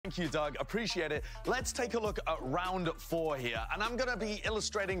Thank you, Doug. Appreciate it. Let's take a look at round 4 here. And I'm going to be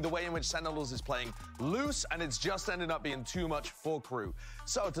illustrating the way in which Sentinels is playing loose, and it's just ended up being too much for Crew.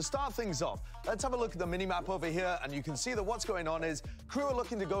 So to start things off, let's have a look at the minimap over here, and you can see that what's going on is Crew are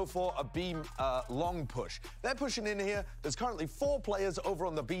looking to go for a B long push. They're pushing in here. There's currently 4 players over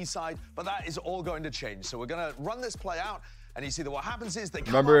on the B side, but that is all going to change. So we're going to run this play out. And you see that what happens is they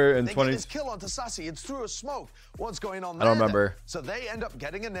come up, they get this kill onto Sassy. It's through a smoke. What's going on there? I don't remember. So they end up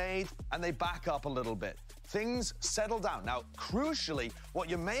getting a nade, and they back up a little bit. Things settle down. Now, crucially, what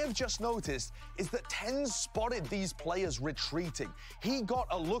you may have just noticed is that Tenz spotted these players retreating. He got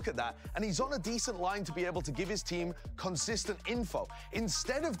a look at that, and he's on a decent line to be able to give his team consistent info.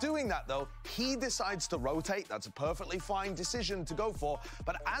 Instead of doing that, though, he decides to rotate. That's a perfectly fine decision to go for.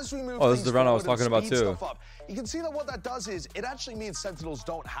 But as we move this is the round I was talking about too. You can see that what that does is it actually means Sentinels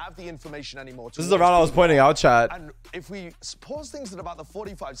don't have the information anymore. This is the round I was pointing out, chat. And if we pause things at about the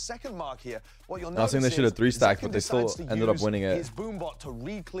 45-second mark here, what you'll I was notice saying they should have 3-stacked, Zekken but they still ended up winning it. his boombot to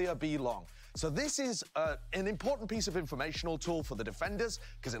re-clear B long. So this is an important piece of informational tool for the defenders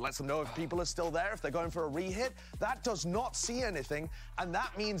because it lets them know if people are still there, if they're going for a re-hit. That does not see anything, and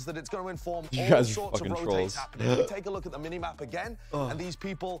that means that it's going to inform all sorts of rotates happening. We take a look at the minimap again, and these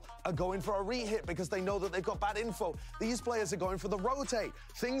people are going for a re-hit because they know that they've got bad info. These players are going for the rotate.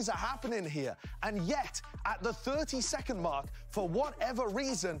 Things are happening here, and yet at the 30-second mark, for whatever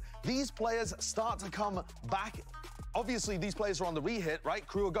reason, these players start to come back. Obviously, these players are on the re-hit, right?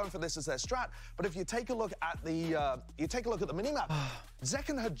 Crew are going for this as their strat. But if you take a look at the minimap,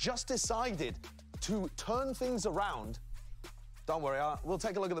 Zekken had just decided to turn things around. Don't worry, we'll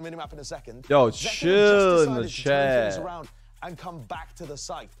take a look at the minimap in a second. Yo, Zekken chill in the to turn things chat. around and come back to the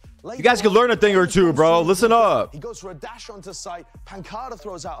site. You guys can learn a thing or two, bro. Listen up. He goes for a dash onto site. Pancada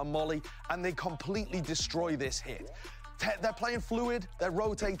throws out a molly, and they completely destroy this hit. They're playing fluid, they're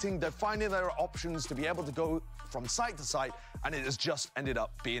rotating, they're finding their options to be able to go from site to site, and it has just ended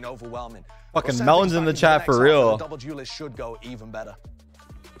up being overwhelming. Fucking melons in the chat for real. Double duelist should go even better.